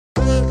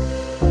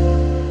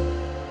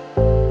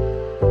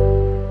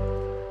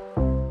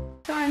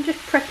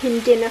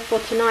prepping dinner for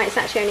tonight. It's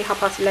actually only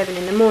 11:30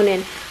 in the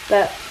morning,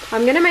 but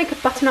I'm going to make a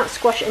butternut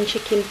squash and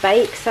chicken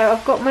bake. So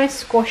I've got my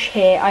squash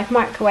here. I've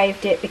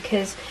microwaved it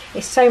because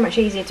it's so much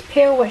easier to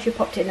peel once you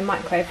popped it in the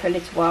microwave for a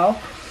little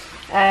while.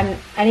 And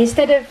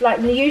instead of,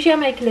 like, usually I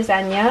make a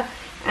lasagna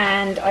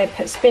and I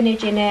put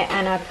spinach in it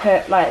and I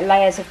put like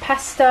layers of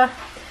pasta,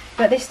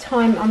 but this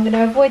time I'm going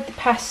to avoid the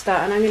pasta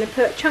and I'm going to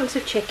put chunks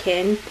of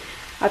chicken.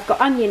 I've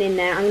got onion in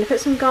there. I'm going to put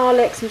some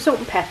garlic, some salt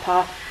and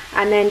pepper,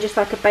 and then just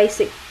like a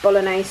basic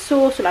bolognese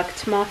sauce or like a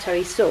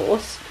tomatoey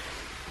sauce.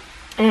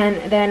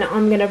 And then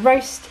I'm going to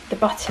roast the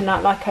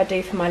butternut like I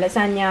do for my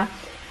lasagna,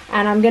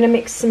 and I'm going to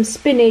mix some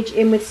spinach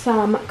in with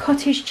some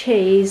cottage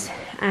cheese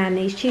and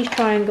these cheese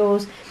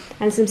triangles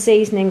and some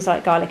seasonings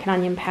like garlic and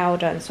onion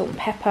powder and salt and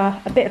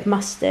pepper, a bit of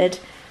mustard,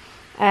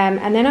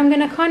 and then I'm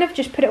going to kind of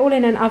just put it all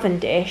in an oven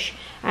dish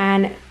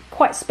and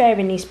quite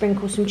sparingly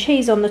sprinkle some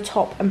cheese on the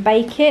top and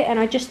bake it. And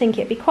I just think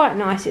it'd be quite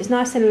nice. It's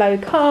nice and low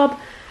carb,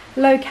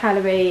 low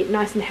calorie,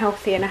 nice and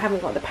healthy, and I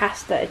haven't got the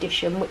pasta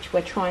addition, which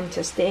we're trying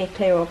to steer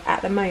clear of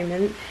at the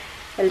moment,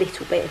 a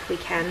little bit if we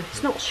can.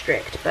 It's not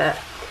strict, but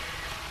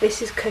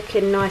this is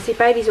cooking nicely.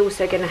 Bailey's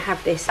also going to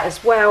have this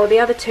as well. The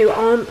other two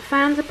aren't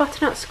fans of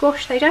butternut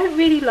squash. They don't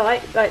really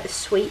like the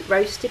sweet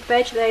roasted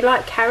veg. They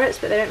like carrots,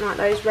 but they don't like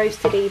those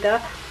roasted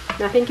either,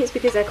 and I think it's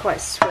because they're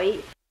quite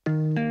sweet.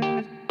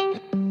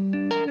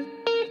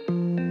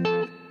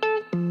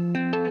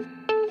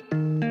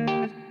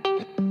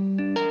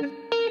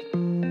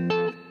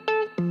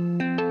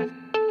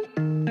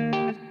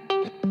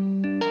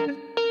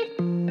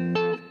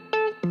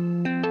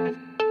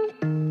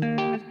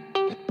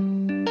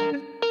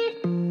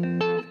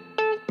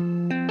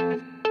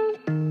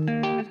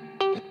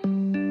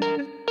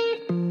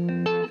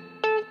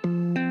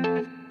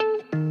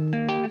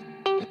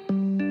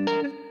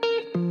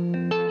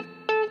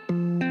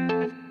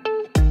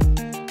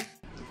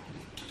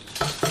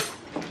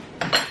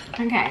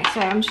 Okay, so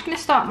I'm just going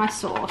to start my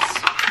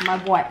sauce, my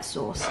white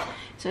sauce.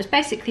 So it's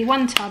basically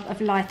 1 tub of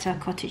lighter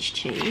cottage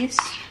cheese.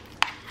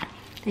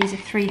 These are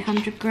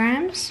 300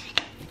 grams.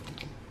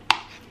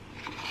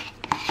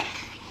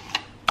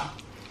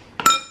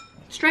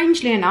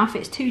 Strangely enough,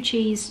 it's two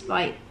cheese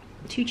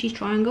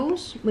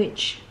triangles,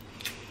 which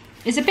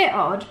is a bit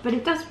odd, but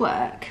it does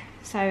work.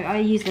 So I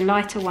use the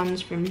lighter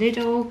ones from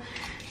Lidl.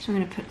 So I'm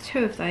going to put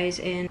 2 of those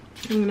in.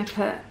 I'm going to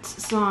put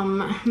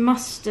some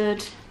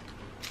mustard.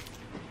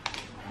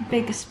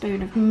 Bigger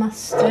spoon of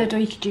mustard, or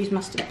you could use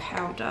mustard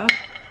powder,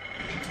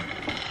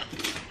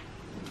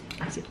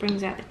 as it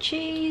brings out the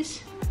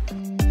cheese.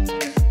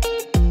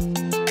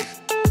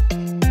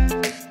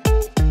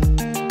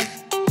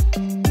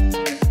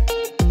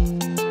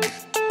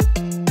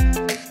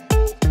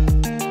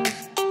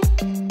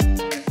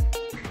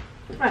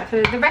 Right,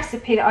 for the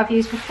recipe that I've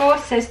used before,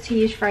 it says to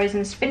use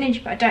frozen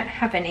spinach, but I don't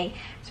have any,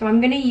 so I'm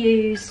going to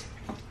use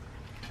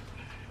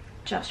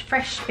just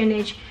fresh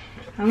spinach.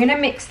 I'm going to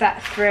mix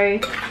that through.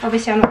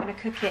 Obviously I'm not going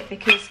to cook it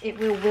because it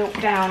will wilt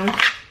down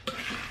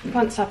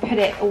once I put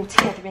it all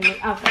together in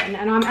the oven.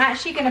 And I'm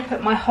actually going to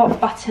put my hot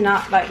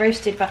butternut, like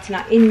roasted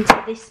butternut,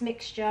 into this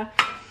mixture.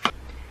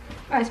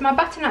 Right, so my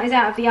butternut is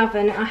out of the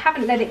oven. I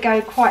haven't let it go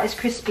quite as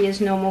crispy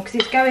as normal because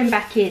it's going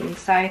back in.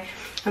 So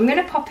I'm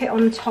going to pop it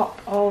on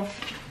top of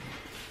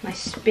my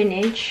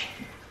spinach.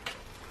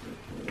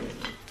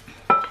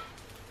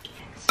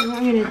 So what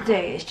I'm going to do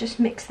is just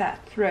mix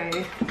that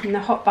through, and the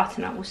hot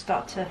butternut will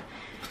start to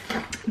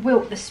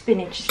wilt the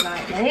spinach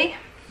slightly.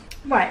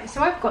 Right,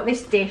 so I've got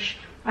this dish.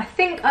 I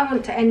think I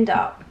want to end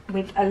up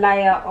with a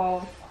layer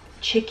of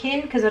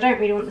chicken because I don't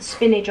really want the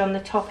spinach on the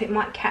top. It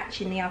might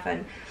catch in the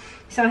oven.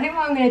 So I think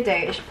what I'm going to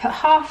do is put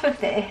half of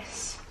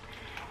this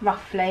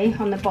roughly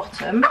on the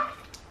bottom.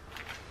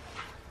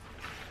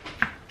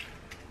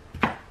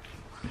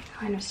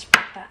 Kind of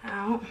spread that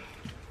out.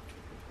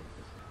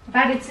 I've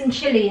added some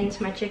chilli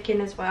into my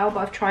chicken as well, but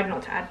I've tried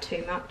not to add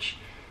too much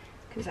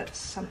because that's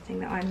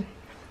something that I'm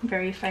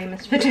very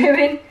famous for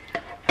doing.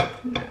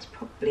 And that's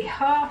probably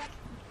half.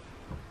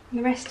 And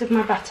the rest of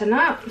my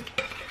butternut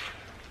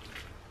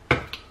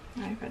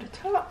over the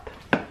top.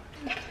 All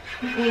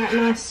that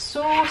nice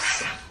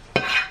sauce.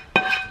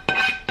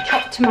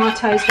 Chopped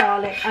tomatoes,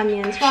 garlic,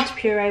 onions, tomato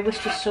puree,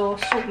 Worcester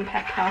sauce, salt and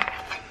pepper.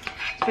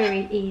 It's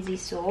very easy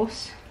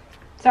sauce.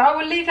 So I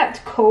will leave that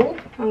to cool.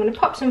 I'm going to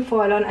pop some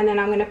foil on and then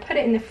I'm going to put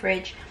it in the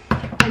fridge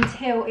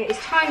until it is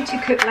time to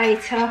cook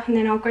later, and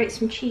then I'll grate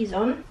some cheese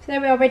on. So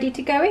there we are, ready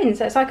to go in.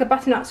 So it's like a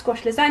butternut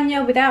squash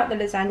lasagna without the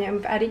lasagna, and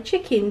we've added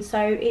chicken, so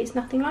it's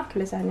nothing like a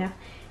lasagna.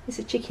 It's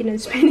a chicken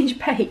and spinach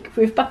bake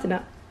with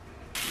butternut.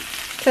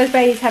 So as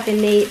Bailey's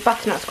having the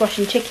butternut squash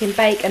and chicken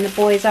bake and the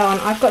boys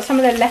aren't, I've got some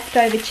of the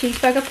leftover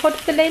cheeseburger pod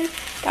filling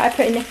that I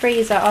put in the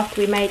freezer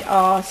after we made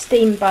our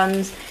steamed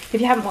buns. If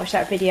you haven't watched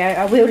that video,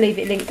 I will leave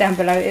it linked down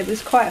below. It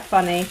was quite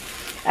funny.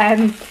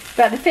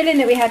 But the filling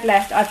that we had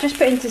left, I've just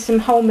put into some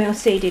wholemeal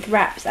seeded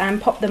wraps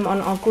and popped them on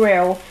our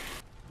grill.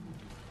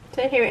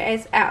 So here it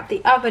is out of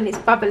the oven. It's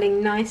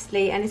bubbling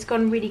nicely and it's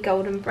gone really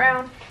golden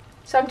brown.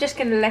 So I'm just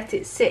going to let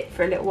it sit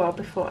for a little while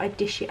before I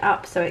dish it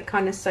up so it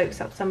kind of soaks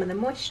up some of the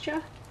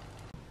moisture.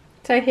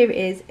 So So here it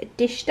is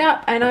dished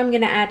up, and I'm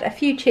going to add a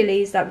few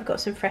chilies. Like we've got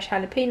some fresh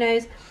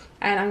jalapenos,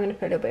 and I'm going to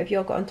put a little bit of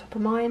yogurt on top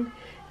of mine.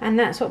 And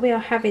that's what we are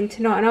having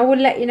tonight, and I will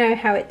let you know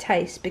how it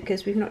tastes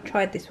because we've not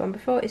tried this one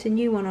before. It's a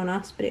new one on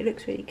us, but it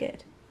looks really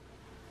good.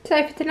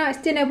 So for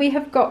tonight's dinner we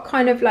have got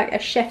kind of like a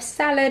chef's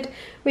salad.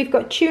 We've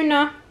got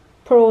tuna,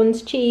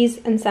 prawns,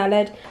 cheese and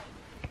salad.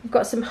 We've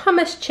got some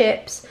hummus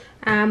chips,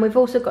 and we've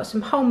also got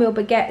some wholemeal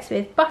baguettes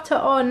with butter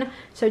on.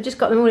 So just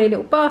got them all in a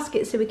little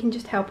basket so we can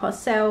just help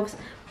ourselves.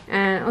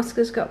 And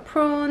Oscar's got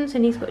prawns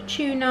and he's got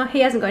tuna.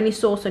 He hasn't got any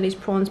sauce on his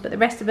prawns, but the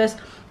rest of us,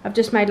 I've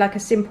just made like a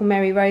simple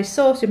Mary Rose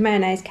sauce with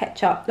mayonnaise,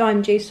 ketchup,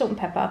 lime juice, salt and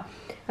pepper.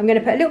 I'm going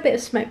to put a little bit of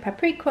smoked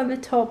paprika on the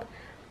top,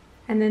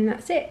 and then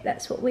that's it.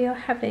 That's what we are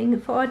having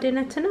for our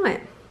dinner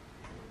tonight.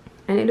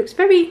 And it looks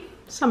very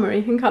summery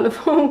and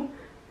colourful.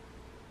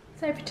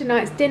 So for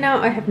tonight's dinner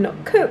I have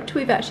not cooked.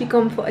 We've actually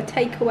gone for a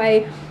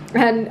takeaway,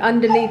 and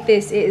underneath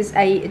this is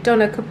a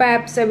doner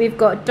kebab. So we've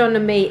got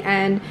doner meat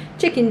and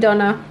chicken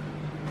doner.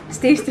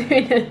 Steve's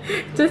doing a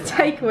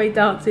takeaway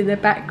dance in the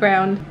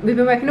background. We've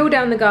been working all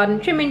down the garden,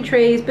 trimming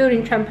trees,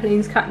 building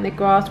trampolines, cutting the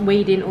grass,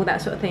 weeding, all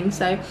that sort of thing.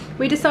 So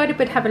we decided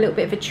we'd have a little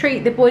bit of a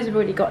treat. The boys have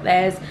already got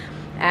theirs,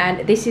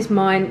 and this is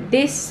mine.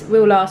 This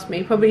will last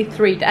me probably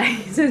 3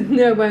 days. There's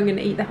no way I'm going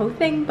to eat the whole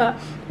thing, but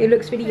it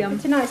looks really yum.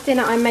 For tonight's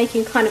dinner I'm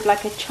making kind of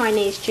like a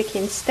Chinese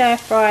chicken stir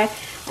fry,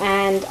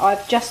 and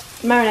I've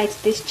just marinated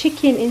this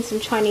chicken in some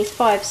Chinese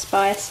 5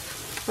 spice.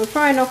 I'm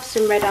frying off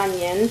some red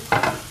onion,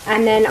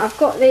 and then I've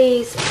got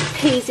these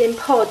peas in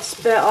pods,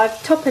 but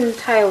I've top and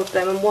tailed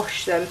them and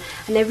washed them,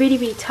 and they're really,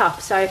 really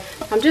tough. So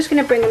I'm just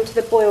going to bring them to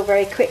the boil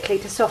very quickly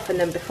to soften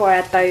them before I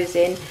add those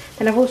in.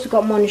 Then I've also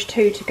got mange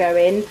two to go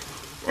in,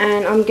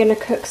 and I'm going to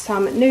cook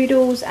some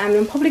noodles, and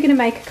I'm probably going to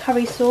make a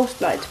curry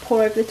sauce like to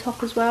pour over the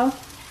top as well.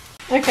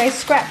 Okay,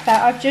 scrap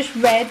that. I've just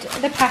read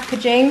the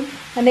packaging,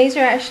 and these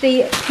are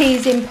actually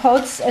peas in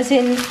pods, as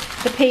in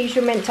the peas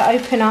you're meant to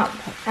open up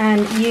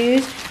and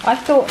use. I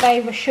thought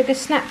they were sugar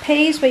snap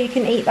peas where you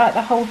can eat like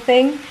the whole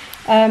thing,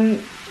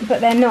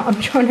 but they're not.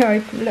 I'm trying to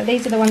open. Look,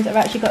 these are the ones that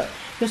have actually got,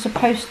 you're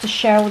supposed to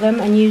shell them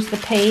and use the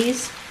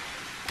peas.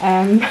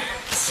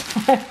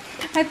 So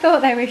I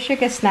thought they were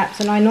sugar snaps,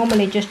 and I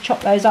normally just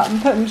chop those up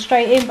and put them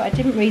straight in, but I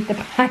didn't read the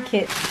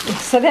packet.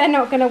 So they're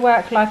not going to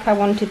work like I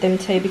wanted them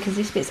to, because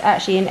this bit's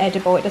actually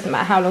inedible. It doesn't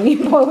matter how long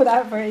you boil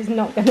that for, it's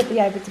not going to be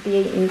able to be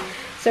eaten.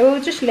 So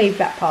we'll just leave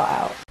that part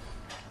out.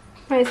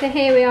 Right, so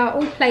here we are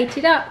all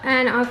plated up,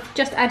 and I've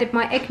just added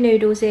my egg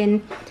noodles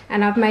in,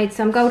 and I've made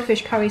some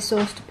goldfish curry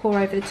sauce to pour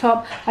over the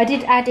top. I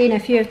did add in a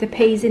few of the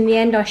peas in the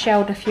end. I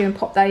shelled a few and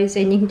popped those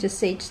in. You can just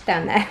see just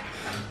down there.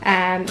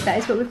 That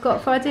is what we've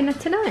got for our dinner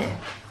tonight.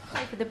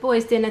 For the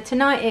boys' dinner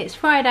tonight, it's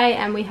Friday,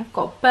 and we have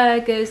got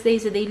burgers.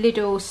 These are the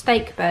Lidl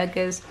steak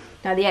burgers.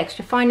 Now the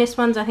extra finest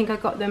ones. I think I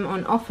got them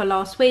on offer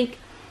last week.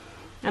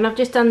 And I've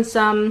just done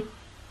some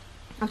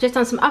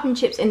oven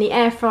chips in the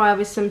air fryer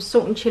with some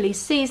salt and chilli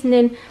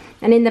seasoning.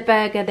 And in the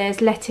burger there's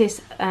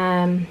lettuce,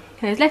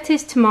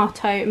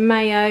 tomato,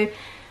 mayo,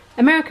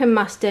 American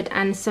mustard,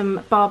 and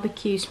some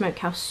barbecue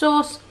smokehouse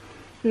sauce.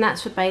 And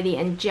that's for Bailey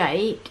and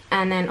Jake.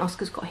 And then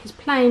Oscar's got his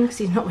plain because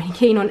he's not really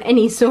keen on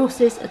any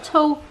sauces at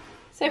all.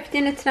 So for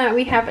dinner tonight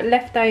we have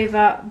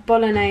leftover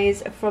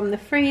bolognese from the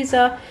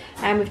freezer,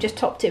 and we've just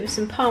topped it with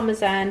some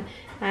parmesan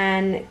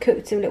and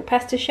cooked some little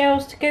pasta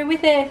shells to go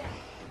with it.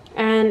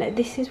 And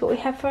this is what we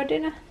have for our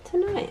dinner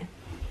tonight.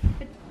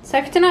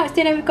 So for tonight's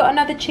dinner we've got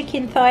another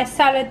chicken thigh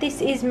salad.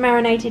 This is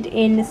marinated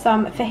in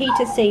some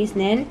fajita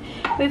seasoning.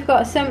 We've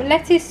got some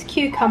lettuce,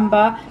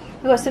 cucumber,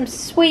 we've got some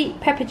sweet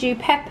pepperdew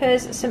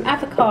peppers, some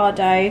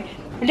avocado,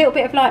 a little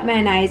bit of light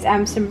mayonnaise,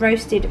 and some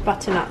roasted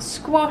butternut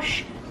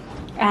squash,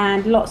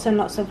 and lots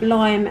of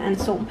lime and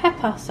salt and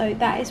pepper. So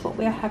that is what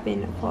we are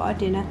having for our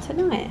dinner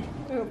tonight.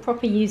 We'll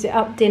proper use it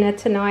up dinner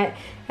tonight.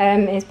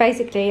 It's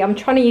basically, I'm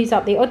trying to use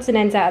up the odds and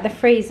ends out of the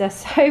freezer.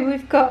 So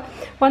we've got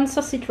one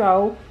sausage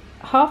roll,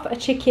 half a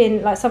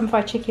chicken, like some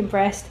fried chicken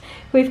breast.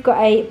 We've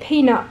got a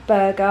peanut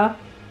burger.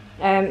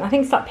 I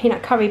think it's like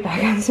peanut curry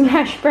burger, and some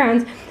hash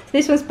browns. So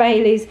this one's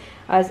Bailey's,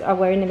 as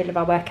we're in the middle of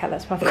our workout,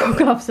 that's why I've got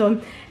gloves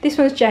on. This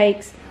one's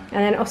Jake's,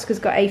 and then Oscar's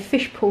got a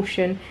fish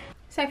portion.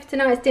 So for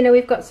tonight's dinner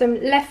we've got some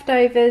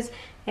leftovers.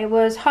 It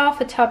was half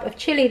a tub of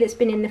chilli that's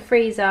been in the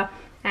freezer,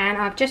 and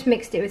I've just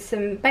mixed it with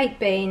some baked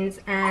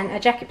beans and a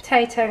jacket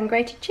potato and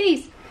grated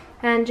cheese,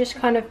 and just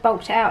kind of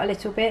bulked it out a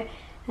little bit,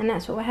 and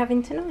that's what we're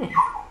having tonight.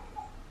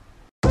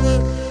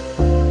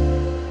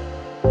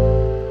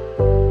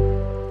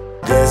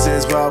 This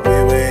is what we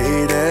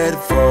waited